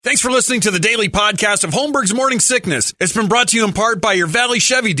Thanks for listening to the daily podcast of Holmberg's Morning Sickness. It's been brought to you in part by your Valley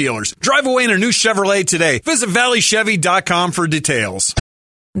Chevy dealers. Drive away in a new Chevrolet today. Visit valleychevy.com for details.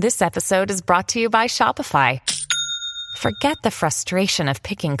 This episode is brought to you by Shopify. Forget the frustration of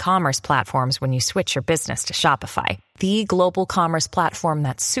picking commerce platforms when you switch your business to Shopify, the global commerce platform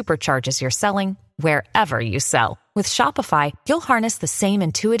that supercharges your selling wherever you sell. With Shopify, you'll harness the same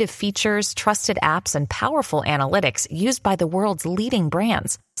intuitive features, trusted apps, and powerful analytics used by the world's leading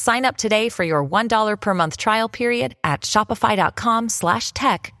brands. Sign up today for your $1 per month trial period at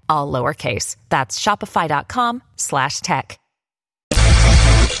shopify.com/tech, all lowercase. That's shopify.com/tech.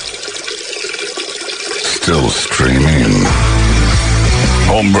 Still streaming.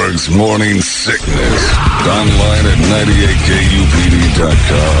 Holmberg's Morning Sickness. Online at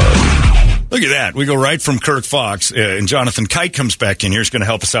 98kupd.com. Look at that. We go right from Kirk Fox, and Jonathan Kite comes back in here. He's going to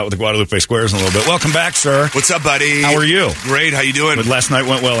help us out with the Guadalupe Squares in a little bit. Welcome back, sir. What's up, buddy? How are you? Great. How you doing? But last night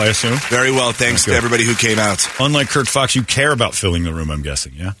went well, I assume? Very well. Thanks to everybody who came out. Unlike Kirk Fox, you care about filling the room, I'm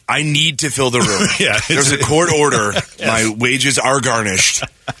guessing, yeah? I need to fill the room. Yeah. There's a court order. Yes. My wages are garnished.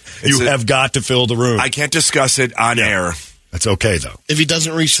 You have got to fill the room. I can't discuss it on air. That's okay, though. If he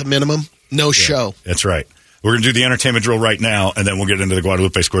doesn't reach the minimum, no show. That's right. We're going to do the entertainment drill right now, and then we'll get into the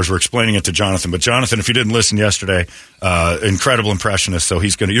Guadalupe Squares. We're explaining it to Jonathan. But, Jonathan, if you didn't listen yesterday, incredible impressionist, so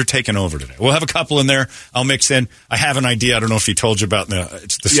you're taking over today. We'll have a couple in there. I'll mix in. I have an idea. I don't know if he told you about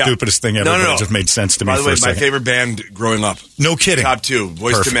it's the stupidest thing ever, but it just made sense to me. By the way, my favorite band growing up. No kidding. Top two,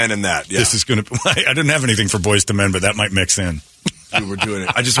 Boys to Men and that. Yeah. This is going to I didn't have anything for Boys to Men, but that might mix in. Dude, we're doing it.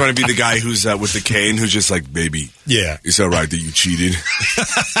 I just want to be the guy who's with the cane who's just like, baby. Yeah. It's all right that you cheated.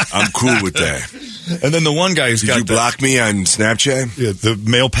 I'm cool with that. And then the one guy who's Did you block me on Snapchat? Yeah, the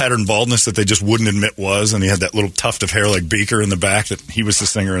male pattern baldness that they just wouldn't admit was, and he had that little tuft of hair like Beaker in the back that he was the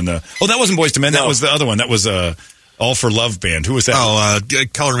singer in the... Oh, that wasn't Boyz II Men. That was the other one. That was All for Love band. Who was that? Oh,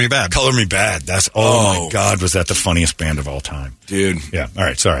 Color Me Bad. Color Me Bad. That's, my God, was that the funniest band of all time. Dude. Yeah. All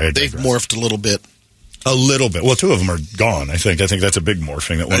right. Sorry. They've morphed a little bit. A little bit. Well, two of them are gone, I think. I think that's a big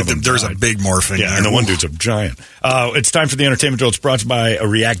morphing. That one of them There's died. a big morphing. Yeah, and the one dude's a giant. It's time for the entertainment drill. It's brought to you by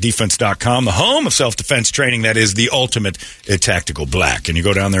reactdefense.com, the home of self-defense training that is the ultimate tactical black. And you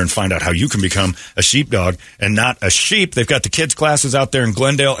go down there and find out how you can become a sheepdog and not a sheep. They've got the kids' classes out there in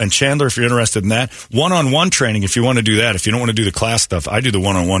Glendale and Chandler if you're interested in that. One-on-one training if you want to do that. If you don't want to do the class stuff, I do the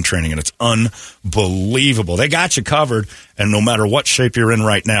one-on-one training, and it's unbelievable. They got you covered, and no matter what shape you're in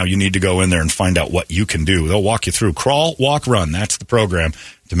right now, you need to go in there and find out what you can do. They'll walk you through crawl, walk, run. That's the program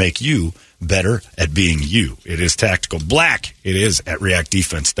to make you better at being you. It is tactical black. It is at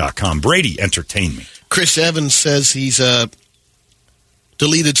reactdefense.com. Brady, entertain me. Chris Evans says he's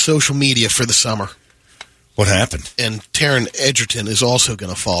deleted social media for the summer. What happened? And Taron Egerton is also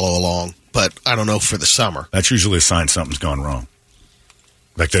going to follow along, but I don't know for the summer. That's usually a sign something's gone wrong.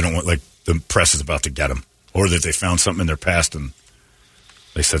 Like they don't want, like the press is about to get them, or that they found something in their past and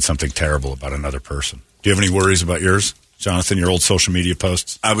they said something terrible about another person. Do you have any worries about yours, Jonathan, your old social media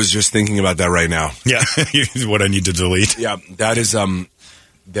posts? I was just thinking about that right now. Yeah, what I need to delete. Yeah, that is, about,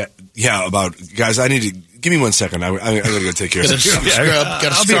 guys, I need to, give me 1 second. I got to go take care of some stuff.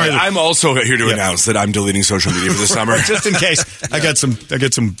 Sorry, I'm also here to announce that I'm deleting social media for the summer. Just in case. I got some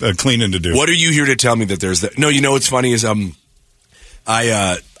cleaning to do. What are you here to tell me that there's that? No, you know what's funny is,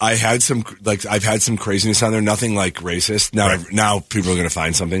 I had some, like, I've had some craziness on there, nothing like racist. Now people are going to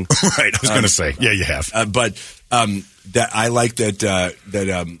find something. Right. I was going to say, yeah, you have. But that I like that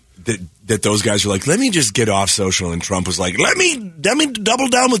those guys were like, let me just get off social, and Trump was like, let me double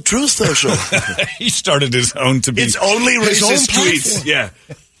down with Truth Social. He started his own to be. It's only racist tweets. Yeah.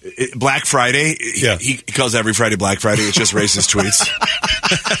 Black Friday. Yeah. He calls every Friday Black Friday. It's just racist tweets.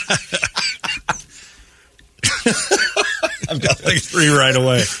 I've got like 3 right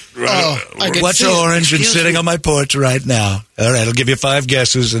away. What's orange and sitting on my porch right now? All right, I'll give you 5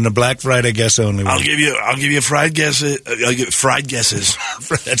 guesses and a Black Friday guess only. I'll give you fried guesses. I'll give fried guesses.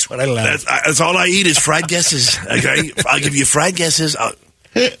 That's what I love. That's all I eat is fried guesses. Okay, I'll give you fried guesses.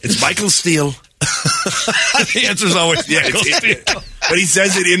 It's Michael Steele. The answer's always Michael Steele. But he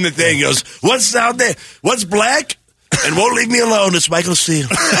says it in the thing. He goes, "What's out there? What's black? And won't leave me alone. It's Michael Steele."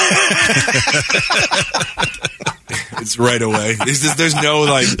 It's right away. There's no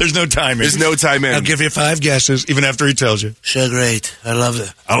timing. There's no time in. I'll give you 5 guesses, even after he tells you. So great. I love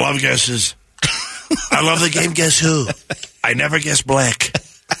it. I love guesses. I love the game Guess Who. I never guess black.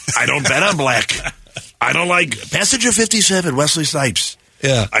 I don't bet on black. I don't like Passenger 57, Wesley Snipes.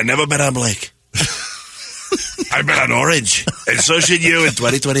 Yeah. I never bet on black. I bet on orange. And so should you in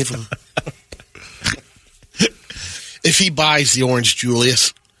 2024. If he buys the Orange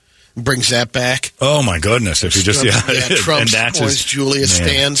Julius, Brings that back. Oh, my goodness. If you just, Trump's and that's points, Julia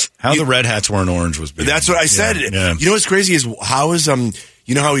stands. How the red hats weren't orange was big. That's what I said. Yeah. You know what's crazy is how is,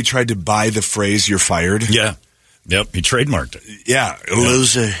 you know how he tried to buy the phrase, you're fired? Yeah. Yep. He trademarked it. Yeah.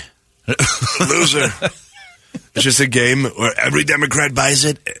 Loser. Loser. It's just a game where every Democrat buys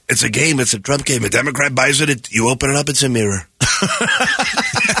it. It's a game. It's a Trump game. A Democrat buys it. You open it up. It's a mirror.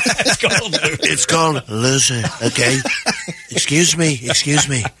 It's called loser. Okay. Excuse me.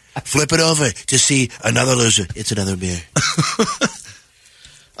 Flip it over to see another loser. It's another mirror.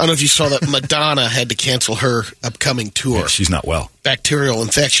 I don't know if you saw that Madonna had to cancel her upcoming tour. Yeah, she's not well. Bacterial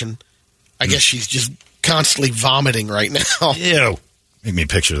infection. I guess she's just constantly vomiting right now. Ew. Make me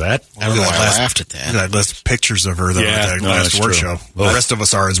picture that. I don't know why I laughed at that. I left pictures of her, though, at the last award show. The rest of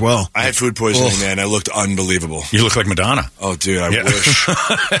us are as well. I had food poisoning, man. I looked unbelievable. You look like Madonna. Oh, dude, I wish.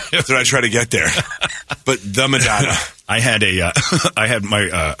 Did I try to get there? But the Madonna. I had at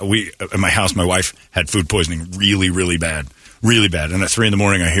my house, my wife had food poisoning really, really bad. Really bad. And at 3 a.m,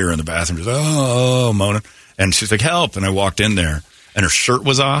 I hear her in the bathroom just, moaning. And she's like, help. And I walked in there, and her shirt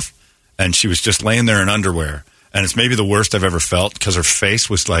was off, and she was just laying there in underwear. And it's maybe the worst I've ever felt because her face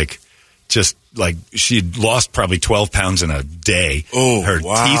was just like she'd lost probably 12 pounds in a day. Oh, her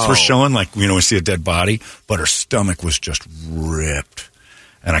wow. teeth were showing like, we see a dead body, but her stomach was just ripped.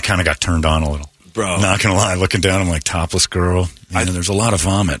 And I kind of got turned on a little. Bro. Not going to lie, looking down, I'm like, topless girl. There's a lot of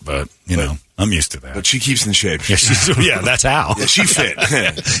vomit, but, I'm used to that. But she keeps in shape. Yeah, that's how. Yeah, she fit.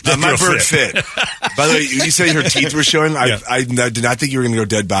 My bird fit. By the way, you say her teeth were showing. I did not think you were going to go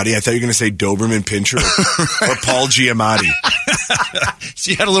dead body. I thought you were going to say Doberman Pinscher or Paul Giamatti.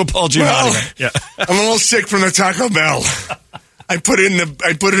 She had a little Paul Giamatti. Well, yeah. I'm a little sick from the Taco Bell. I put it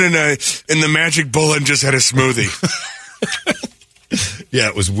in the magic bullet and just had a smoothie. Yeah,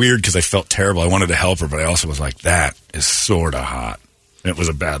 it was weird because I felt terrible. I wanted to help her, but I also was like, that is sort of hot. And it was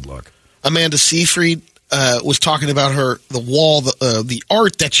a bad look. Amanda Seyfried was talking about the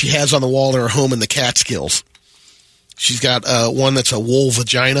art that she has on the wall in her home in the Catskills. She's got one that's a wool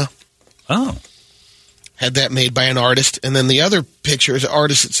vagina. Oh. Had that made by an artist. And then the other picture is an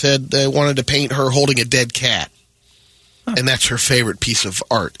artist that said they wanted to paint her holding a dead cat. Huh. And that's her favorite piece of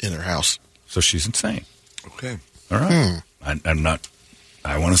art in her house. So she's insane. Okay. All right.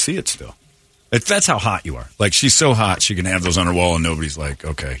 I want to see it still. That's how hot you are. Like, she's so hot, she can have those on her wall, and nobody's like,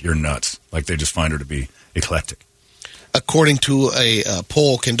 okay, you're nuts. Like, they just find her to be eclectic. According to a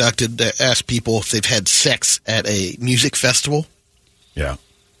poll conducted that asked people if they've had sex at a music festival, yeah,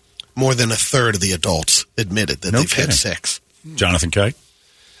 more than a third of the adults admitted that they've had sex. Jonathan Kite?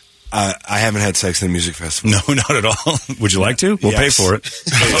 I haven't had sex in a music festival. No, not at all. Would you like to? We'll pay for it.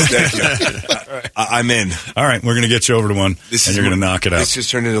 Thank you. I'm in. All right, we're going to get you over to one, and you're going to knock it out. This just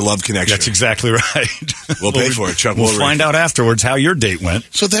turned into Love Connection. That's exactly right. We'll pay for it, Chuck. We'll find out afterwards how your date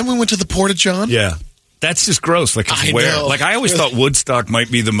went. So then we went to the Porta-John? Yeah. That's just gross. Like, it's where? Like, I always thought Woodstock might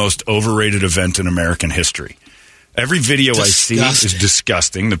be the most overrated event in American history. Every video I see is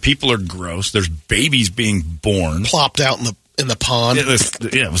disgusting. The people are gross. There's babies being born. Plopped out in the pond.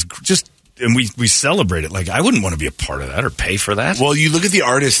 Yeah, it was just, and we celebrate it. Like, I wouldn't want to be a part of that or pay for that. Well, you look at the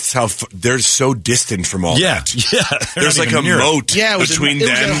artists, how they're so distant from all that. Yeah. There's like a moat between them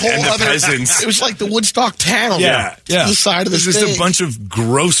and the peasants. It was like the Woodstock town. Yeah. The side of the stage. It's just a bunch of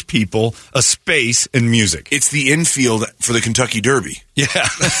gross people, a space, and music. It's the infield for the Kentucky Derby. Yeah.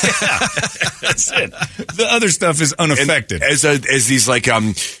 That's it. The other stuff is unaffected. And as these like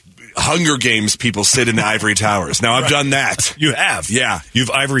Hunger Games people sit in the ivory towers. Now, I've done that. You have? Yeah.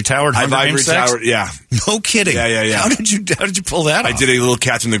 You've ivory towered Hunger Games sex? Yeah. No kidding. Yeah. How did you pull that off? I did a little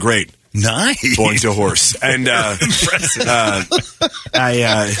Catherine the Great. Nice. Boink to Horse. And impressive.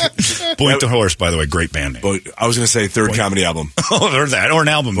 Boink to Horse, by the way, great band name. I was going to say third comedy album. Oh, or that, or an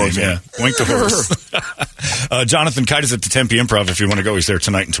album name, yeah. Boink to Horse. Jonathan Kite is at the Tempe Improv if you want to go. He's there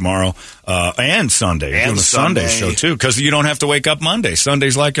tonight and tomorrow, and Sunday. And doing a Sunday show too, because you don't have to wake up Monday.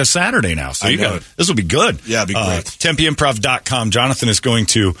 Sunday's like a Saturday now, so this will be good. Yeah, it'll be great. TempeImprov.com. Jonathan is going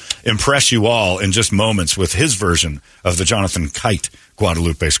to impress you all in just moments with his version of the Jonathan Kite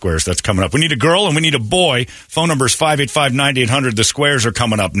Guadalupe Squares. That's coming up. We need a girl and we need a boy. Phone number is 585-9800. The Squares are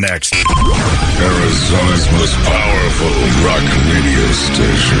coming up next. Arizona's most powerful rock radio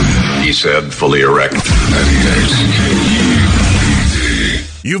station. He said, fully erect. 98 KUPD.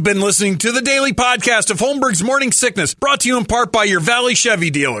 You've been listening to the daily podcast of Holmberg's Morning Sickness, brought to you in part by your Valley Chevy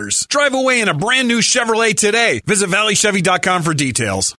dealers. Drive away in a brand new Chevrolet today. Visit valleychevy.com for details.